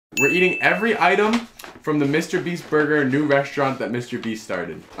We're eating every item from the Mr. Beast Burger new restaurant that Mr. Beast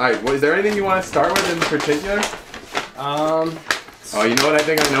started. Alright, is there anything you want to start with in particular? Oh, you know what I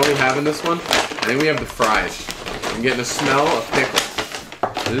think I know we have in this one? I think we have the fries. I'm getting a smell of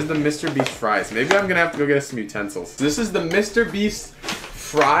pickles. This is the Mr. Beast fries. Maybe I'm gonna have to go get some utensils. This is the Mr. Beast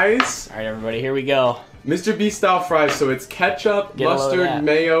fries. Alright, everybody, here we go. Mr. Beast style fries. So it's ketchup, mustard,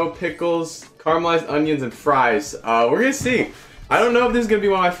 mayo, pickles, caramelized onions, and fries. We're gonna see. I don't know if this is gonna be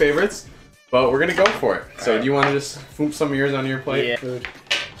one of my favorites, but we're gonna go for it. So do you want to just foop some of yours onto your plate? Yeah. Food.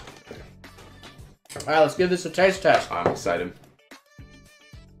 Alright, let's give this a taste test. I'm excited.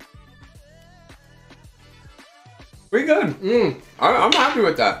 Pretty good. I'm happy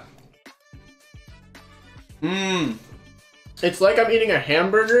with that. It's like I'm eating a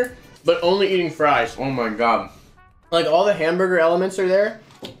hamburger, but only eating fries. Oh my god. Like all the hamburger elements are there.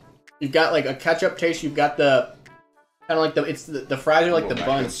 You've got like a ketchup taste. You've got the kind of like the fries are like the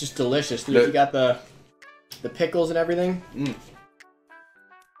bun. It's just delicious. Dude, you got the pickles and everything.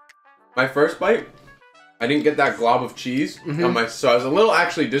 My first bite, I didn't get that glob of cheese on my, so I was a little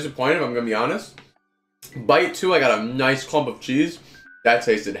actually disappointed, if I'm gonna be honest. Bite 2, I got a nice clump of cheese. That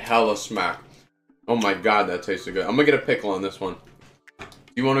tasted hella smack. Oh my god, that tasted good. I'm gonna get a pickle on this one.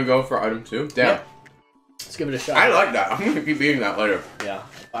 You want to go for item 2? Damn. Yeah. Let's give it a shot. I like that. I'm gonna keep eating that later. Yeah.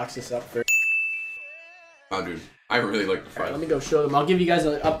 Box this up first. Oh, dude. I really like the fries. Right, let me go show them. I'll give you guys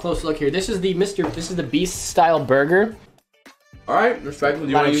an up close look here. This is the Beast style burger. All right, respectful. Do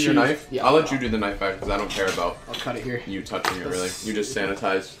you want to use your knife? Yeah, I'll let you do the knife back because I don't care about. I'll cut it here. You touching it really? You just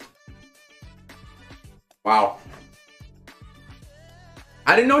sanitized. Wow.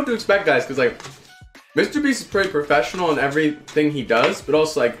 I didn't know what to expect, guys, because like Mr. Beast is pretty professional in everything he does, but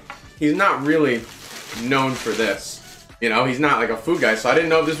also like he's not really known for this. You know, he's not like a food guy, so I didn't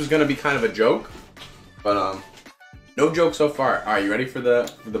know if this was gonna be kind of a joke. But no joke so far. All right, you ready for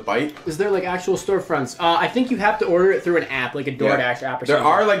the bite? Is there like actual storefronts? I think you have to order it through an app, like a DoorDash app or something. There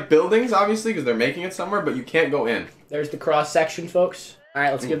are like buildings, obviously, because they're making it somewhere, but you can't go in. There's the cross section, folks. All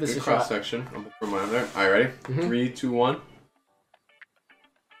right, let's give this a cross shot. section. I'm gonna put mine there. All right, ready? 3, 2, 1.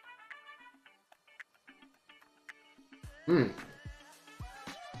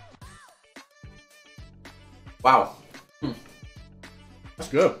 Wow. That's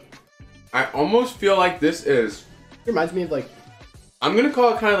good. I almost feel like this is... It reminds me of like... I'm gonna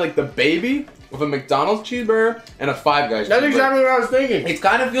call it kind of like the baby with a McDonald's cheeseburger and a Five Guys cheeseburger. That's exactly what I was thinking. It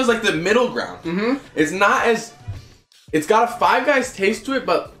kind of feels like the middle ground. It's not as... It's got a Five Guys taste to it,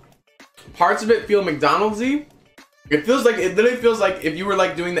 but parts of it feel McDonald's-y. It literally feels like if you were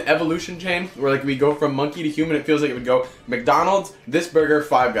like doing the evolution chain, where like we go from monkey to human, it feels like it would go McDonald's, this burger,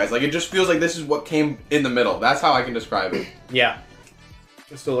 Five Guys. Like it just feels like this is what came in the middle. That's how I can describe it. Yeah.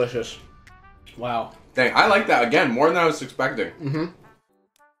 It's delicious. Wow. Dang, I like that again, more than I was expecting.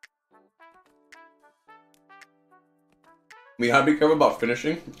 We gotta be careful about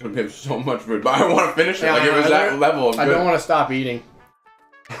finishing. We have so much food, but I want to finish it. Yeah, like it was that level of good. I don't want to stop eating.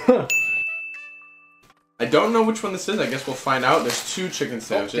 I don't know which one this is. I guess we'll find out. There's 2 chicken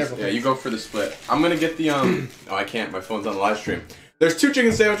sandwiches. Yeah, you go for the split. I'm gonna get the oh, I can't. My phone's on the live stream. There's 2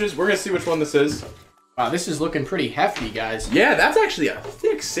 chicken sandwiches. We're gonna see which one this is. Wow, this is looking pretty hefty, guys. Yeah, that's actually a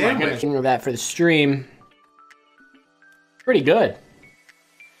thick sandwich. Of that for the stream. Pretty good.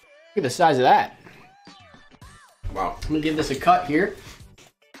 Look at the size of that. Wow. I'm gonna give this a cut here.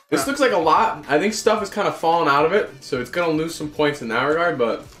 This looks like a lot. I think stuff is kind of falling out of it, so it's gonna lose some points in that regard,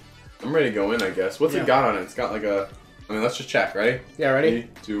 but I'm ready to go in, I guess. What's it got on it? It's got like a... I mean, let's just check. Ready? Yeah, ready? 3,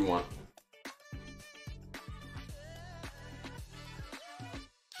 2, 1.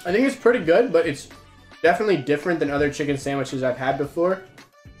 I think it's pretty good, but it's definitely different than other chicken sandwiches I've had before.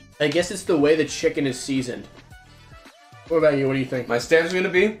 I guess it's the way the chicken is seasoned. What about you? What do you think? My stance is gonna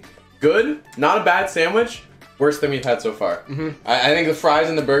be good, not a bad sandwich, worse than we've had so far. I think the fries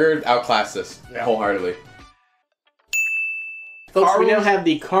and the burger outclass this wholeheartedly. Folks, we now have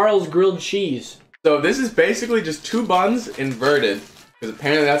the Carl's grilled cheese. So this is basically just 2 buns inverted, because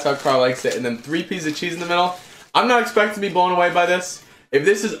apparently that's how Carl likes it, and then 3 pieces of cheese in the middle. I'm not expecting to be blown away by this. If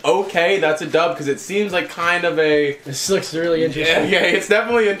this is okay, that's a dub, because it seems like kind of a... This looks really interesting. Yeah, it's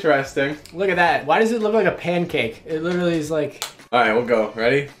definitely interesting. Look at that. Why does it look like a pancake? It literally is like... Alright, we'll go.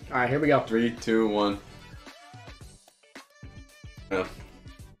 Ready? Alright, here we go. 3, 2, 1. Yeah.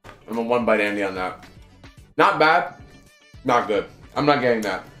 I'm a 1 bite Andy on that. Not bad. Not good. I'm not getting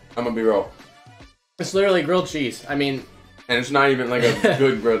that. I'm gonna be real. It's literally grilled cheese. I mean... And it's not even like a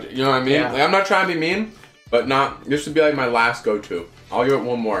good grilled cheese. You know what I mean? Yeah. Like, I'm not trying to be mean, but not... This would be like my last go-to. I'll give it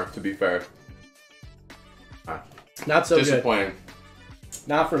 1 more, to be fair. Not so disappointing. Good.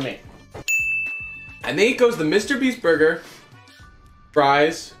 Not for me. I think it goes the Mr. Beast burger,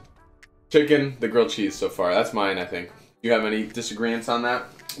 fries, chicken, the grilled cheese so far. That's mine, I think. Do you have any disagreements on that?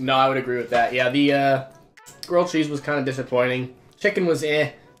 No, I would agree with that. Yeah, the grilled cheese was kind of disappointing. Chicken was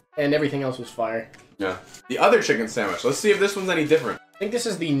eh, and everything else was fire. Yeah. The other chicken sandwich. Let's see if this one's any different. I think this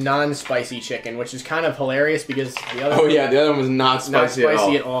is the non-spicy chicken, which is kind of hilarious because the other the other one was not spicy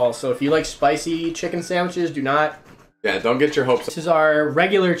at all. So if you like spicy chicken sandwiches, do not... Yeah, don't get your hopes up. This is our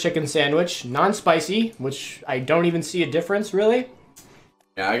regular chicken sandwich, non-spicy, which I don't even see a difference, really.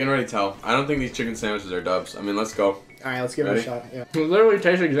 Yeah, I can already tell. I don't think these chicken sandwiches are dubs. I mean, let's go. All right, let's give it a shot. Yeah. It literally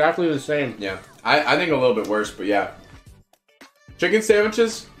tastes exactly the same. Yeah. I think a little bit worse, but yeah. Chicken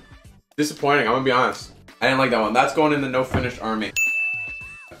sandwiches, disappointing. I'm going to be honest. I didn't like that one. That's going in the no finished army.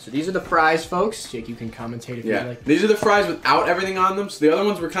 So these are the fries, folks. Jake, you can commentate if you like. These are the fries without everything on them. So the other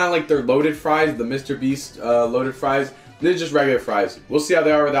ones were kind of like their loaded fries, the Mr. Beast loaded fries. These are just regular fries. We'll see how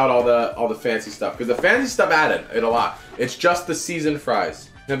they are without all the fancy stuff. Because the fancy stuff added it a lot. It's just the seasoned fries.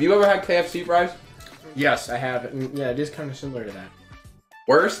 Have you ever had KFC fries? Yes, I have. And yeah, it is kind of similar to that.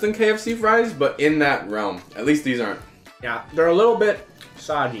 Worse than KFC fries, but in that realm. At least these aren't. Yeah, they're a little bit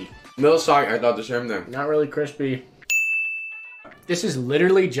soggy. A little soggy. I thought the same thing. Not really crispy. This is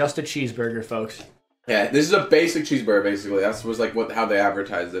literally just a cheeseburger, folks. Yeah, this is a basic cheeseburger, basically. That was like how they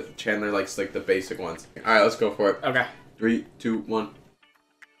advertised it. Chandler likes like the basic ones. All right, let's go for it. Okay. 3, 2, 1.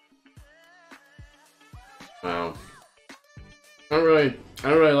 Wow. I don't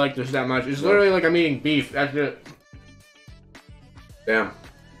really like this that much. It's literally like I'm eating beef. That's it. Damn.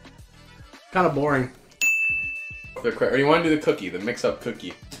 Kind of boring. Or you want to do the cookie, the mix-up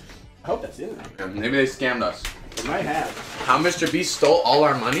cookie? I hope that's in there. Yeah, maybe they scammed us. They might have. How Mr. Beast stole all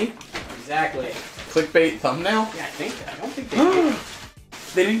our money? Exactly. Clickbait thumbnail? Yeah, I don't think they did.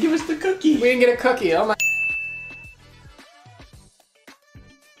 They didn't give us the cookie. We didn't get a cookie. Oh my.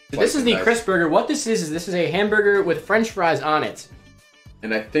 This is the crisp burger. What this is a hamburger with French fries on it.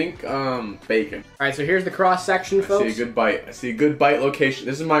 And I think bacon. All right, so here's the cross section, folks. I see a good bite. I see a good bite location.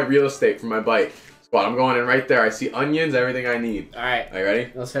 This is my real estate for my bite spot. I'm going in right there. I see onions, everything I need. All right. Are you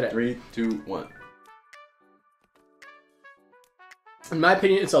ready? Let's hit it. 3, 2, 1. In my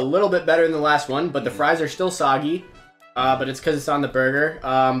opinion, it's a little bit better than the last one, but the fries are still soggy. But it's because it's on the burger.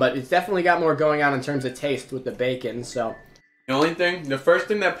 But it's definitely got more going on in terms of taste with the bacon. So. The first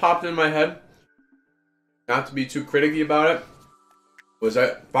thing that popped in my head, not to be too criticky about it, was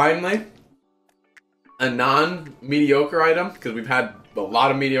that finally a non-mediocre item, because we've had a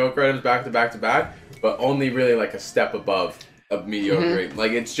lot of mediocre items back to back to back, but only really like a step above of mediocre.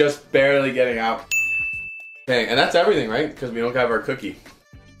 Like it's just barely getting out. Dang, and that's everything, right? Because we don't have our cookie.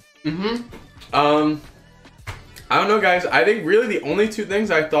 I don't know, guys. I think really the only two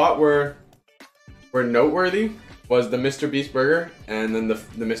things I thought were noteworthy was the Mr. Beast burger and then the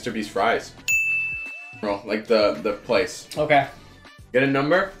Mr. Beast fries. Like the place. Okay. Get a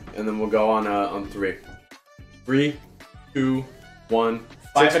number and then we'll go on 3. 3, 2, 1.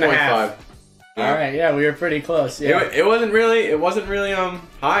 5.5. Yeah. All right. Yeah, we were pretty close. Yeah. It wasn't really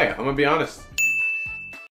high. I'm gonna be honest.